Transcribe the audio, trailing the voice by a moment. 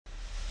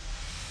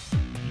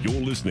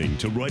listening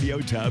to Radio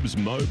Tab's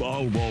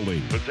Mobile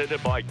Rolling,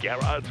 presented by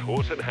Garrard's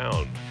Horse and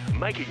Hound,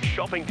 making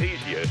shopping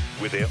easier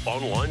with their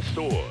online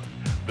store.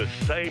 The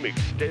same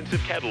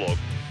extensive catalogue,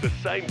 the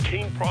same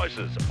keen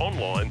prices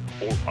online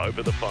or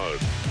over the phone.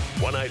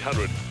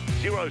 1800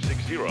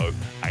 060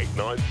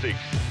 896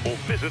 or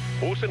visit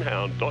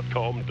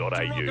horseandhound.com.au.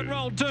 Rock and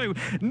roll do.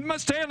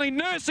 Stanley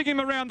nursing him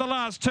around the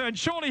last turn.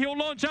 Surely he'll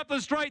launch up the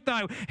straight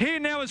though. Here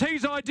now is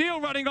He's Ideal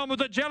running on with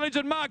the challenge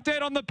and Mark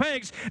Dead on the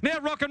pegs. Now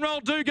Rock and Roll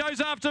do goes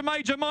after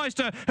Major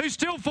Meister, who's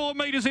still 4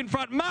 metres in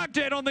front. Mark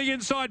Dead on the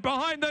inside.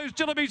 Behind those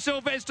Jillaby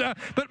Sylvester,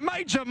 but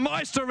Major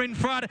Meister in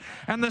front.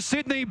 And the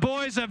Sydney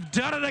boys have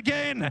done it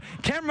again.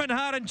 Cameron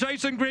Hart and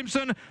Jason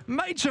Grimson.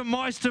 Major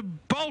Meister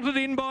bolted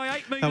in by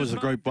 8 metres. That was the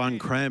Group 1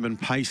 Cranbourne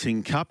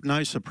Pacing Cup.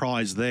 No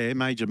surprise there.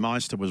 Major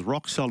Meister was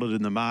rock solid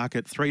in the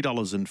market,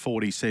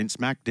 $3.40.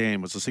 Mac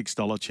Dan was a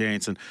 $6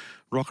 chance, and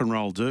Rock and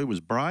Roll Do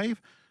was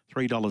brave,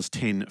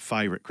 $3.10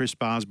 favourite. Chris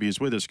Barsby is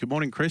with us. Good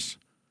morning, Chris.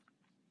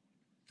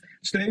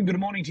 Steve, good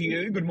morning to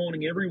you. Good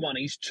morning, everyone.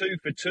 He's 2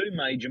 for 2,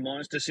 Major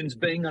Meister, since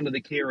being under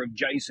the care of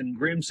Jason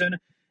Grimson.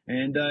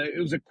 And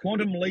it was a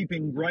quantum leap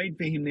in grade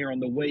for him there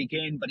on the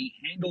weekend, but he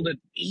handled it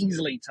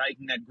easily,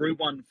 taking that Group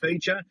 1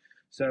 feature.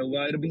 So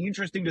it'll be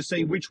interesting to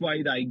see which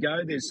way they go.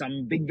 There's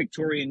some big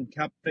Victorian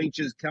Cup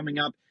features coming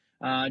up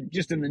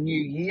just in the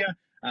new year.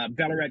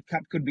 Ballarat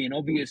Cup could be an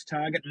obvious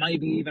target,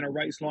 maybe even a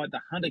race like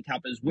the Hunter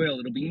Cup as well.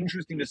 It'll be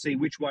interesting to see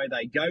which way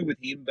they go with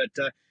him,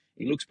 but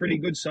he looks pretty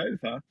good so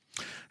far.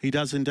 He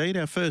does indeed.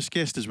 Our first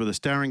guest is with us,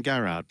 Darren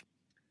Garrard.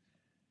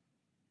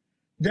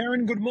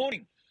 Darren, good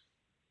morning.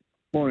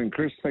 Morning,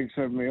 Chris. Thanks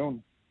for having me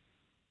on.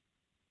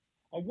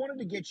 I wanted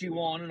to get you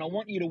on, and I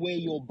want you to wear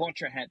your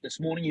Bottra hat this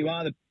morning. You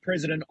are the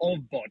president of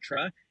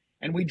Bottra,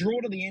 and we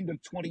draw to the end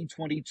of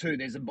 2022.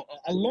 There's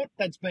a lot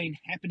that's been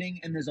happening,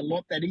 and there's a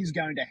lot that is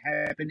going to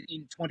happen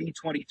in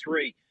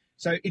 2023.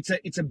 So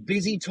it's a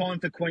busy time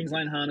for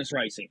Queensland harness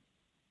racing.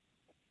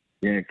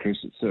 Yeah, Chris,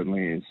 it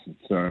certainly is.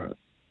 I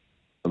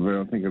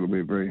think it'll be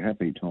a very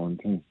happy time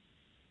too.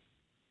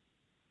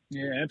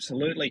 Yeah,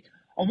 absolutely.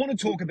 I want to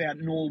talk about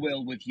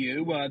Norwell with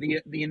you.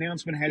 The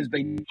announcement has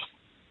been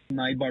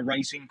made by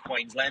Racing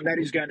Queensland. That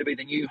is going to be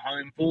the new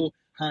home for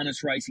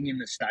harness racing in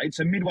the state,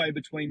 so midway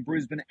between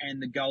Brisbane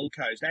and the Gold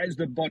Coast. As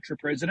the Bottra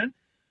president,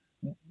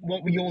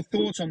 what were your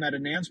thoughts on that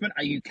announcement?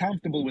 Are you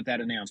comfortable with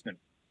that announcement?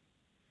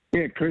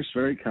 Yeah, Chris,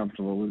 very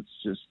comfortable. It's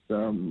just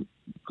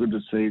good to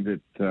see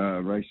that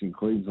Racing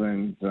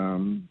Queensland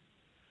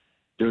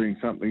doing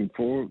something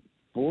for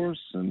us,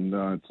 and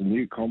it's a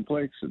new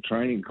complex, a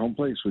training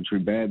complex, which we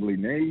badly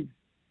need,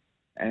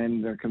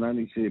 and I can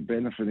only see it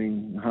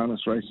benefiting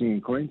harness racing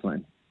in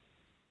Queensland.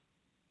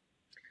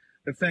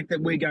 The fact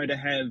that we're going to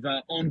have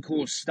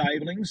on-course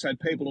stabling, so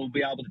people will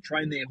be able to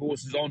train their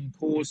horses on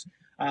course,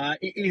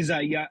 is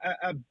a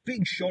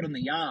big shot in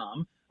the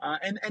arm,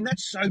 and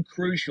that's so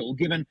crucial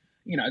given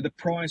the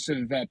price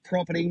of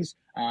properties,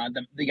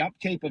 the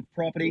upkeep of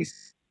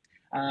properties.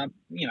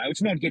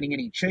 It's not getting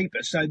any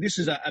cheaper, so this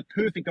is a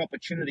perfect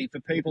opportunity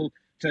for people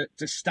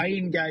to stay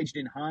engaged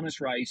in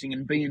harness racing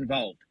and be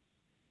involved.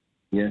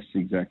 Yes,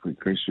 exactly,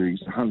 Chris. You're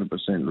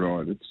 100%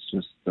 right. It's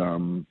just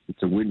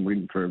it's a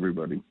win-win for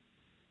everybody.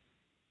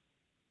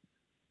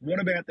 What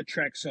about the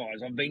track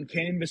size? I've been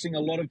canvassing a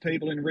lot of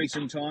people in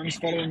recent times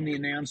following the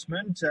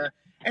announcement,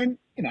 and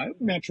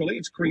naturally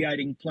it's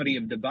creating plenty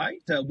of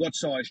debate. What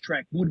size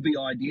track would be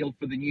ideal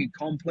for the new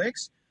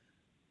complex?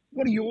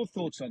 What are your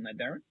thoughts on that,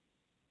 Darren?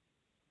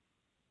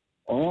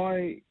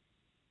 I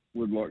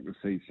would like to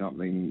see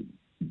something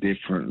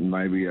different,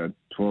 maybe a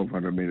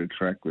 1,200 metre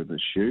track with a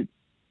chute.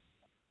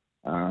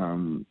 I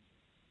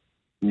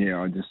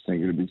just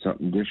think it'd be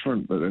something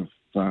different. But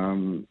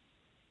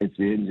if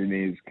the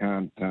engineers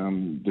can't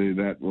do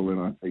that, well, then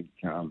I think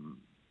a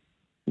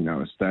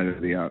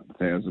state-of-the-art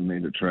 1,000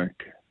 metre track,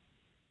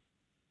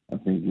 I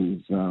think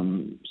is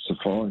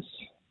suffice.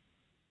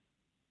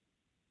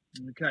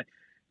 Okay,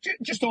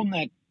 just on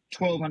that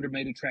 1,200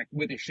 metre track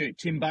with a chute,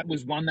 Tim Butt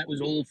was one that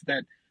was all for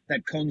that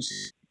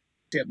concept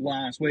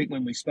last week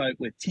when we spoke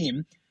with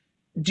Tim.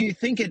 Do you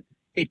think it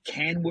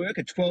can work,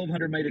 a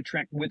 1,200 metre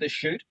track with a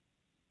chute?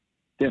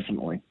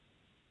 Definitely.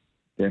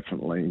 They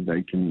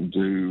can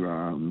do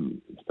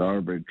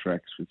thoroughbred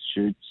tracks with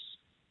chutes.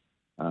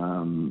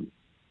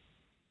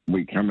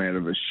 We come out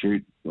of a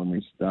chute when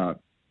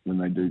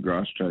they do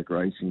grass track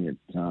racing at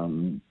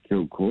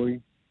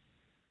Kilcoy.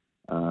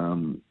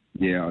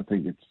 I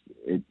think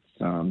it's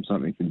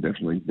something that can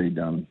definitely be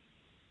done.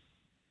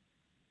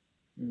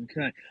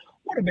 Okay.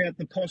 What about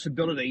the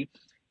possibility,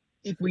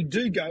 if we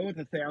do go with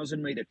a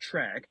 1,000 metre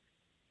track,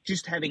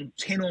 just having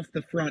 10 off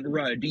the front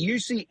row? Do you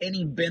see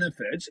any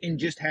benefits in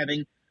just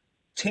having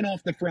 10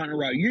 off the front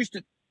row?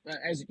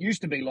 As it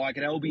used to be like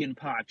at Albion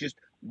Park, just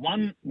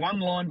one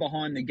line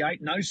behind the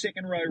gate, no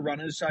second row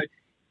runners. So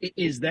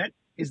is that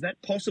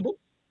possible?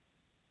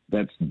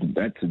 That's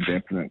a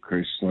definite,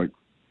 Chris. Like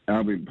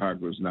Albion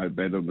Park was no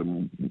better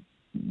than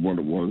what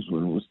it was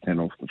when it was 10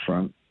 off the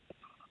front.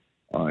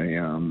 I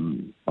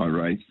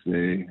raced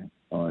there.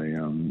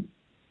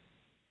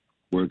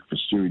 worked for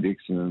Stewie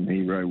Dixon and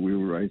Hero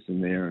Wheel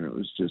Racing there, and it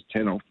was just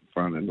 10 off the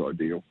front and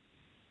ideal.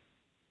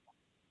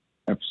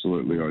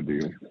 Absolutely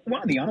ideal.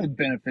 One of the other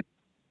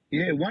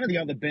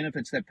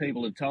benefits that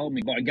people have told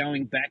me by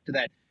going back to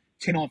that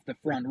 10 off the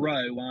front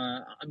row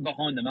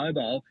behind the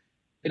mobile,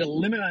 it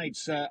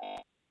eliminates a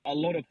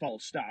lot of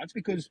false starts,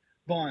 because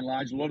by and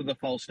large, a lot of the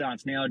false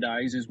starts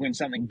nowadays is when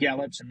something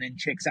gallops and then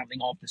checks something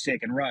off the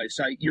second row.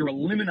 So you're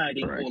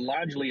eliminating or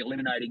largely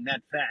eliminating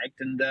that fact,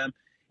 and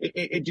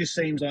it just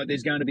seems like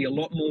there's going to be a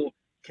lot more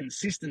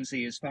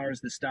consistency as far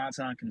as the starts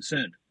are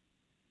concerned.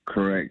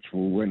 Correct.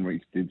 Well, when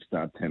we did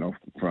start 10 off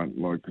the front,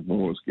 like the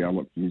horse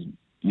galloped,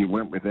 you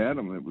went without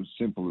them. It was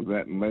simple as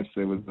that, unless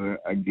there was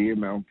a gear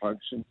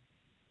malfunction.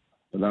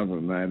 But other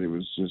than that, it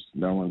was just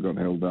no one got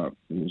held up.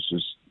 It was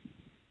just,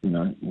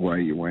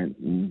 way you went.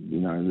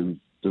 And,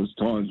 there was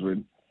times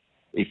when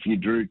if you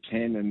drew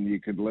 10 and you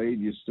could lead,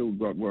 you still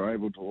were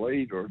able to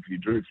lead. Or if you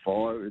drew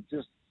 5,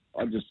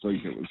 I just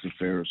think it was the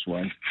fairest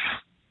way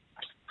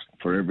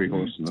for every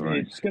horse in the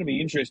race. It's going to be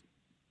interesting.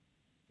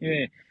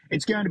 Yeah,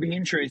 it's going to be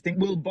interesting.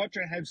 Will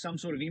Botcher have some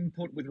sort of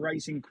input with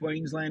Racing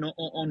Queensland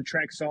on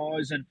track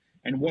size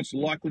and what's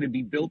likely to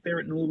be built there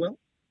at Norwell?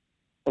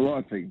 Well,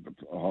 I think the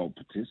whole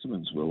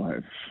participants will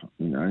have,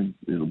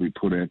 it'll be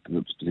put out to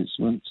the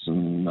participants,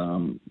 and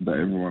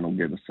everyone will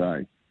get a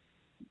say.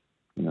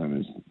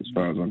 As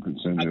far as I'm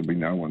concerned, there'll be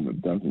no one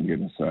that doesn't get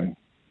a say.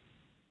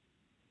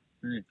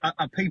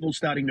 Are people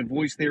starting to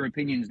voice their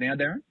opinions now,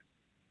 Darren?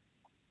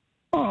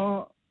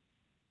 Oh,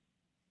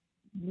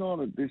 not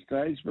at this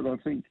stage, but I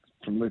think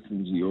from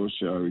listening to your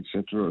show,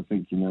 etc., I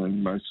think,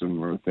 most of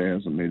them are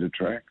 1,000-metre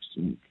tracks,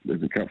 and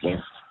there's a couple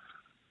of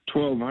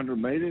 1,200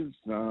 metres,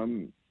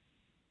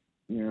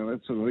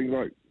 that sort of thing.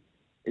 Like,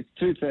 it's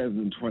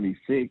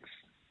 2026,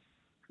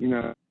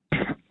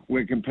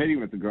 we're competing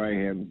with the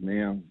greyhounds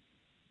now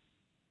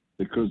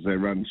because they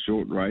run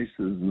short races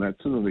and that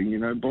sort of thing.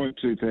 By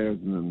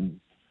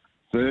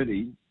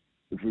 2030,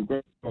 if we've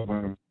got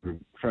 1,200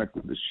 track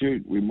with the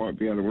chute, we might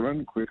be able to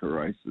run quicker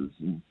races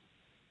and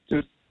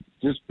just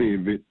be a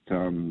bit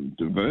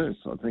diverse,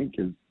 I think,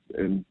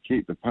 and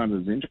keep the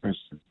punters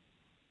interested.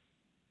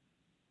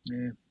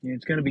 Yeah,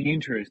 it's going to be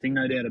interesting,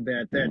 no doubt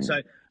about that.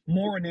 So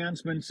more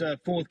announcements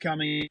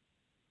forthcoming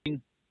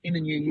in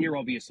the new year,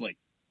 obviously.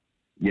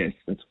 Yes,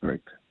 that's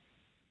correct.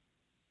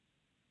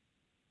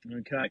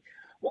 Okay.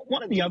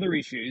 One of the other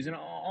issues, and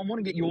I want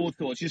to get your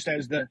thoughts, just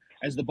as the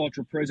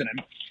Bottra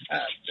president,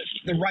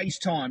 the race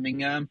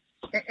timing.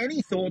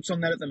 Any thoughts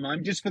on that at the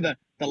moment, just for the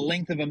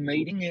length of a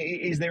meeting?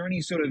 Is there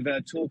any sort of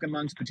talk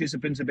amongst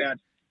participants about,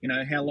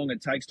 how long it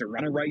takes to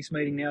run a race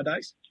meeting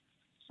nowadays?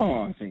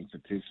 Oh, I think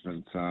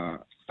participants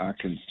are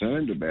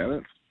concerned about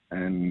it.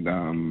 And,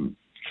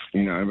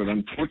 but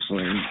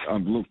unfortunately,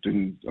 I've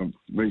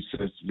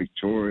researched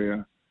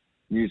Victoria,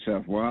 New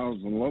South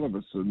Wales, and a lot of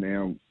us are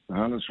now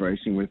harness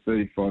racing with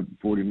 35 to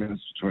 40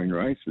 minutes between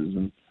races.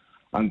 And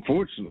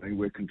unfortunately,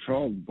 we're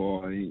controlled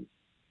by,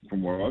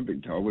 from what I've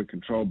been told, we're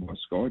controlled by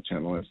Sky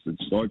Channel, as the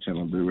Sky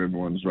Channel do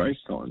everyone's race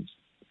times.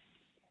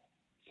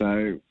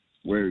 So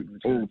we're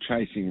all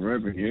chasing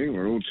revenue,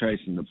 we're all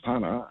chasing the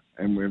punter,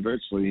 and we're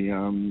virtually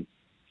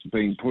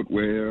being put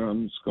where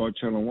Sky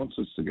Channel wants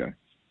us to go.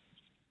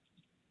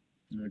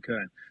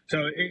 Okay.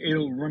 So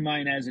it'll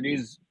remain as it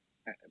is,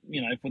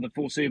 for the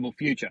foreseeable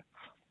future?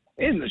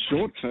 In the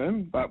short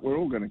term, but we're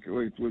all going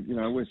to,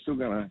 we're still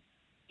going to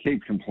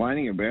keep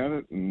complaining about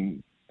it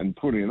and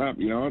putting it up.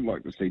 I'd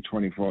like to see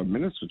 25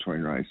 minutes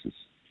between races.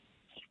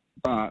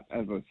 But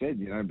as I said,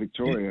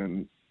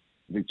 Victoria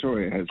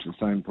has the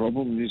same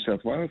problem. New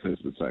South Wales has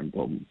the same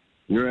problem.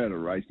 You're out of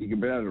race. You can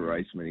be out of a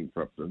race meeting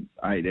for up to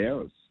 8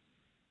 hours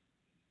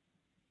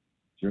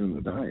during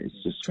the day.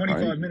 It's just 25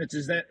 crazy. minutes.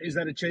 Is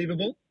that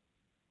achievable?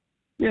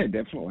 Yeah,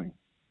 definitely.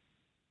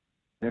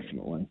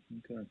 Definitely.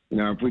 Okay.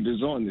 If we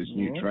design this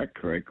new track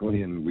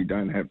correctly and we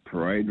don't have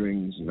parade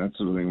rings and that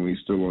sort of thing, we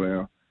still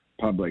allow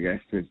public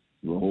access to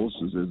the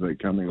horses as they're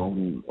coming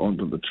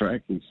onto the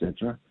track,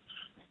 etc.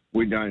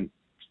 We don't,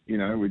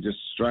 we're just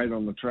straight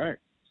on the track.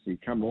 So you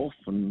come off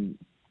and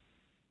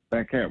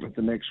back out with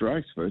the next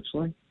race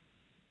virtually.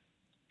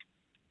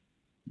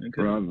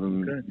 Okay. Rather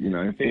than,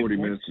 40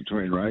 minutes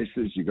between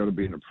races, you've got to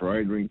be in a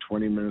parade ring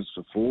 20 minutes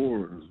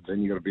before, and then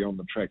you've got to be on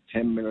the track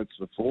 10 minutes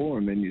before,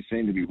 and then you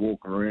seem to be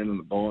walking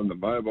around behind the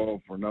mobile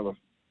for another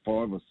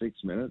 5 or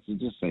 6 minutes. It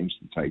just seems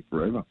to take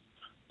forever.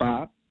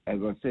 But,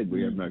 as I said,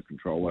 we have no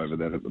control over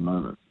that at the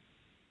moment.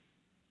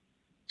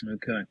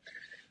 Okay.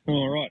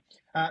 All right.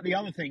 The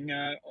other thing,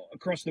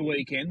 across the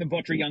weekend, the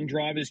Bottra Young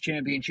Drivers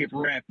Championship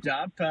wrapped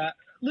up. A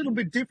little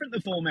bit different,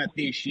 the format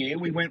this year.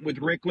 We went with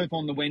Redcliffe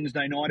on the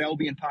Wednesday night,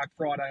 Albion Park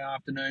Friday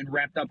afternoon,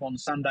 wrapped up on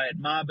Sunday at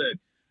Marburg.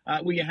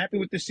 Were you happy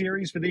with the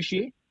series for this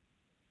year?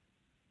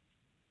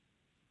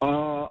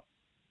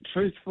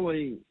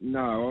 Truthfully,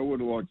 no. I would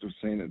have liked to have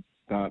seen it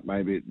start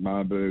maybe at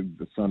Marburg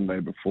the Sunday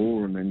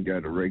before and then go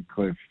to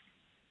Redcliffe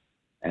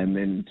and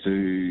then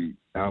to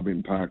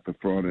Albion Park the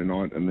Friday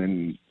night and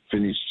then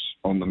finish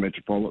on the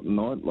Metropolitan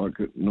night like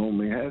it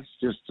normally has,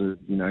 just to,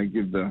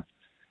 give the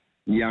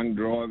young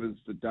drivers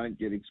that don't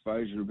get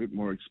exposure, a bit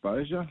more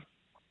exposure.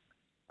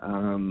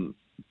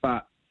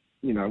 But,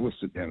 you know, we'll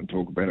sit down and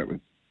talk about it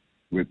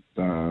with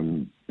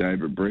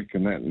David Brick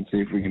and that and see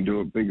if we can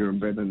do it bigger and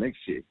better next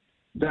year.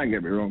 Don't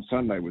get me wrong,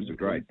 Sunday was a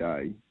great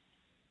day.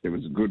 There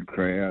was a good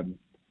crowd.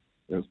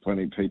 There was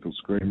plenty of people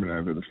screaming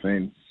over the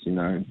fence, you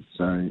know.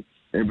 So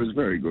it was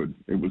very good.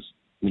 It was,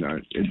 you know,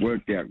 it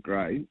worked out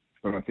great,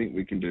 but I think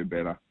we can do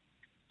better.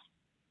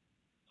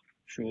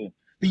 Sure.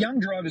 The young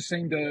drivers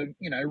seem to,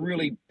 you know,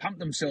 really pump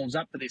themselves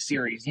up for this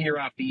series year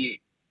after year.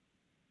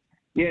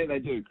 Yeah, they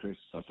do, Chris.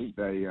 I think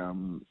they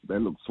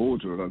look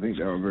forward to it. I think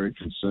they were very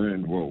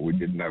concerned. Well, we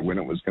didn't know when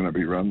it was going to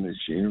be run this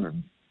year,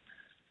 and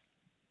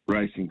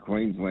Racing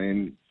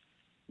Queensland,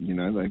 you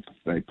know,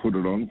 they put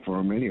it on for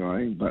them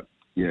anyway. But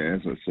yeah,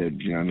 as I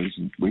said, you know,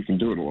 we can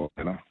do it a lot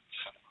better.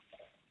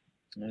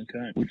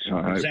 Okay. Which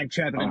I hope, Zach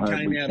Chapman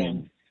came out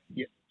on.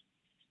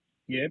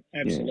 Yep,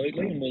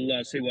 absolutely, yeah. And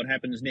we'll see what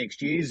happens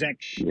next year.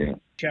 Zach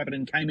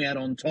Chapman came out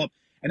on top,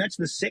 and that's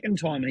the second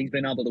time he's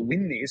been able to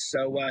win this,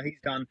 so he's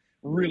done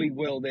really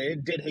well there.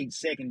 Dead heat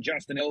second,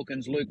 Justin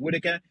Elkins, Luke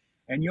Whitaker,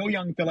 and your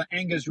young fella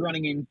Angus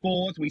running in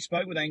fourth. We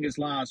spoke with Angus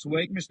last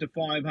week, Mr.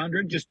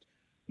 500. Just,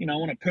 you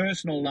know, on a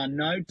personal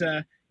note,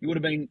 you would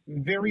have been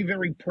very,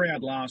 very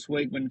proud last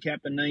week when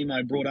Captain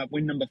Nemo brought up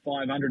win number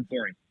 500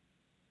 for him.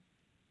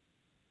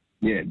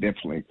 Yeah,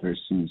 definitely, Chris.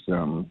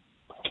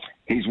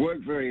 He's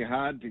worked very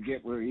hard to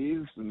get where he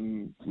is,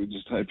 and we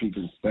just hope he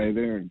can stay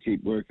there and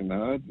keep working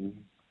hard and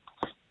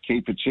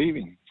keep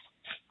achieving.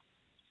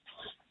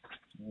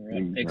 All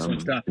right,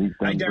 excellent stuff.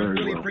 Hey, Darren,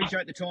 really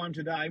appreciate the time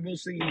today. We'll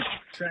see you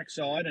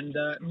trackside, and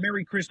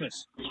Merry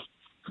Christmas.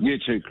 You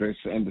too, Chris,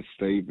 and to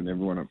Steve and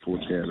everyone at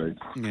Port Cowley.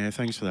 Yeah,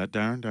 thanks for that,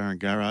 Darren. Darren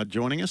Garrard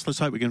joining us. Let's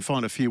hope we can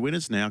find a few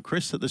winners now,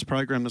 Chris, at this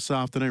program this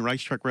afternoon.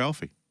 Racetrack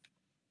Ralphie.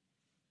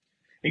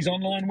 He's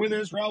online with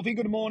us. Ralphie,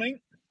 good morning.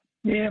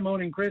 Yeah,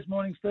 morning, Chris.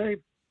 Morning,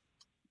 Steve.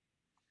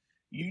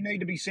 You need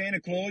to be Santa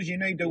Claus. You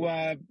need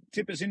to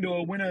tip us into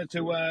a winner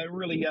to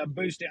really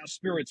boost our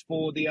spirits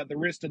for the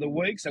rest of the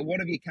week. So what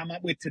have you come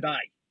up with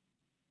today?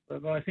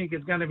 Look, I think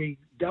it's going to be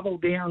double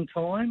down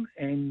time,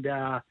 and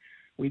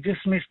we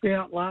just missed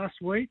out last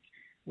week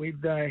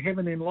with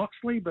Heaven in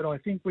Loxley, but I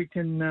think we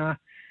can go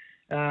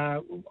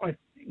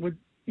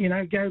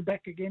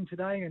back again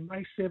today and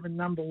race 7,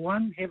 number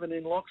 1, Heaven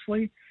in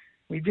Loxley.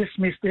 We just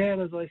missed out,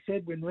 as I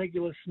said, when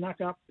Regular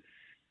snuck up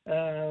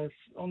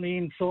on the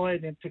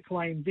inside and to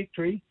claim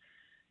victory.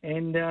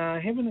 And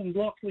Heaven and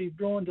Loxley's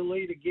drawn to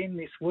lead again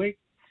this week.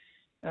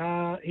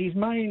 His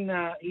main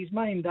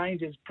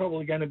danger is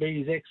probably going to be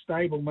his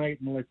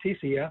ex-stablemate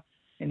Leticia,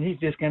 and he's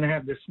just going to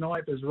have the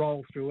snipers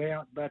roll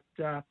throughout. But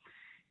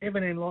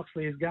Heaven and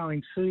Loxley is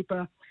going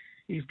super.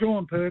 He's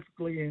drawn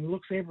perfectly and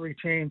looks every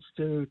chance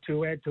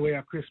to add to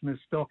our Christmas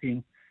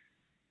stocking.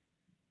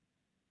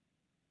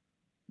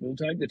 We'll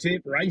take the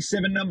tip. Race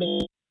 7,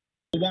 number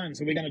 1.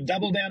 So we're going to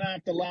double down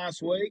after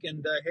last week,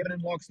 and Heaven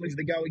and Loxley's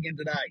the go again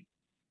today.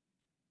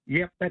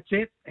 Yep, that's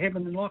it.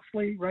 Heaven and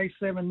Loxley, race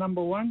 7,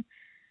 number 1.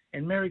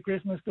 And Merry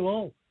Christmas to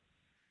all.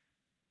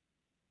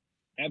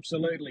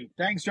 Absolutely.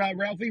 Thanks,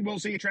 Ralphie. We'll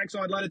see you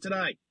trackside later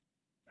today.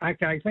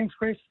 Okay, thanks,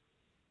 Chris.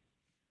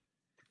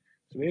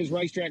 So there's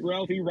Racetrack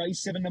Ralphie,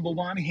 race 7, number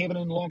 1, Heaven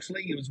and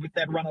Loxley. He was with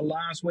that runner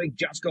last week,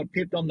 just got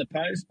pipped on the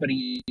post, but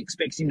he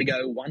expects him to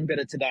go one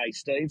better today,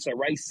 Steve. So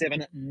race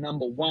 7,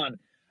 number 1.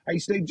 Hey,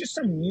 Steve, just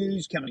some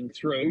news coming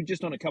through,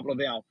 just on a couple of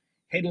our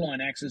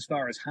headline acts as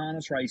far as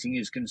harness racing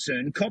is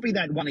concerned. Copy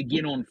that one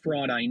again on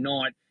Friday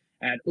night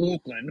at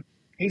Auckland.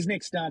 His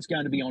next start's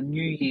going to be on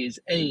New Year's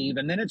Eve,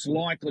 and then it's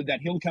likely that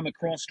he'll come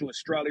across to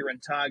Australia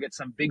and target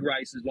some big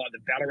races like the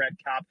Ballarat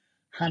Cup,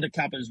 Hunter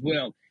Cup as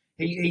well.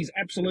 He's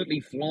absolutely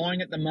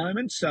flying at the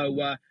moment,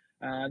 so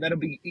that'll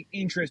be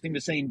interesting to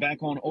see him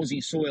back on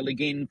Aussie soil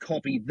again.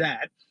 Copy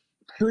that.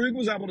 Krug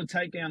was able to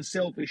take down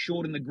Selfish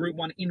Short in the Group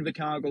 1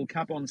 Invercargill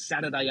Cup on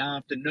Saturday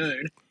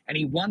afternoon, and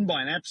he won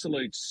by an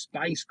absolute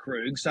space,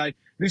 Krug. So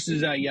this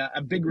is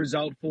a big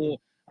result for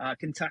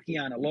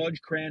Kentuckiana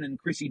Lodge. Crown and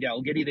Chrissy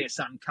Dalgetty, their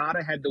son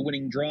Carter, had the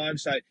winning drive,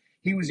 so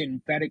he was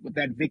emphatic with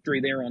that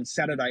victory there on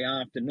Saturday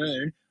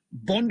afternoon.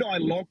 Bondi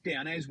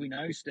Lockdown, as we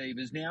know, Steve,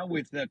 is now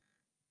with the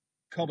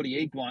Cobbity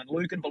Equine,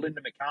 Luke and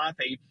Belinda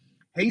McCarthy.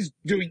 He's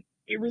doing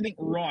everything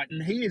right,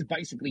 and he is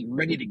basically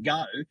ready to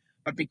go.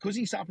 But because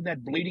he suffered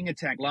that bleeding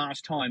attack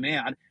last time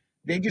out,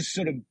 they're just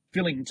sort of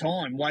filling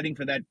time, waiting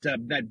for that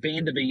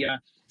ban to be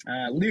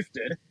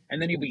lifted,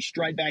 and then he'll be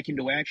straight back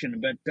into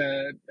action. But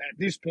at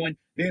this point,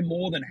 they're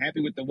more than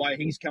happy with the way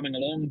he's coming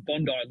along,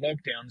 Bondi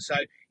Lockdown. So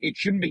it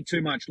shouldn't be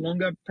too much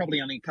longer, probably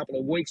only a couple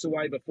of weeks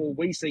away before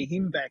we see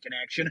him back in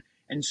action.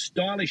 And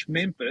Stylish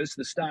Memphis,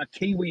 the star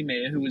Kiwi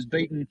mare who was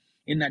beaten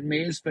in that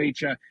mares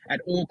feature at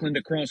Auckland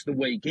across the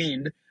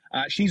weekend,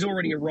 she's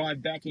already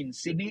arrived back in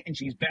Sydney, and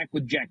she's back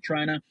with Jack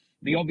Trainer.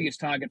 The obvious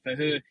target for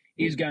her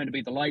is going to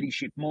be the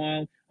Ladyship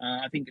Mile.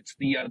 I think it's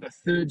the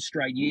third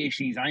straight year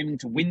she's aiming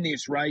to win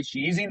this race.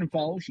 She is in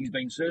foal. She's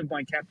been served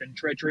by Captain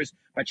Treacherous,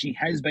 but she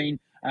has been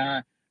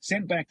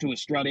sent back to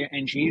Australia,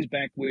 and she is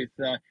back with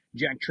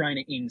Jack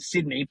Trainer in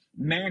Sydney.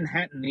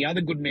 Manhattan, the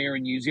other good mare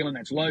in New Zealand,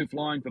 that's low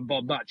flying for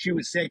Bob Butt. She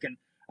was second,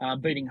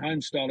 beating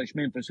Home Stylish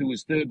Memphis, who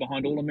was third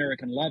behind All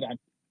American Lover.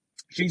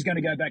 She's going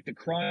to go back to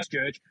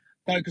Christchurch,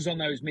 focus on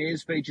those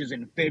mares features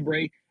in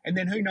February, and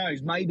then who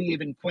knows, maybe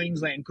even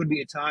Queensland could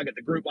be a target.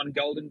 The Group 1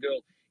 Golden Girl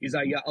is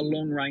a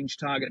long-range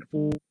target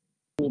for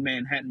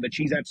Manhattan, but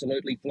she's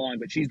absolutely flying.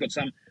 But she's got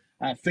some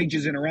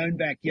features in her own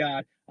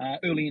backyard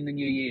early in the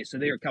new year. So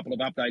there are a couple of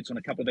updates on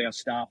a couple of our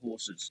star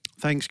horses.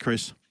 Thanks,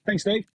 Chris. Thanks, Steve.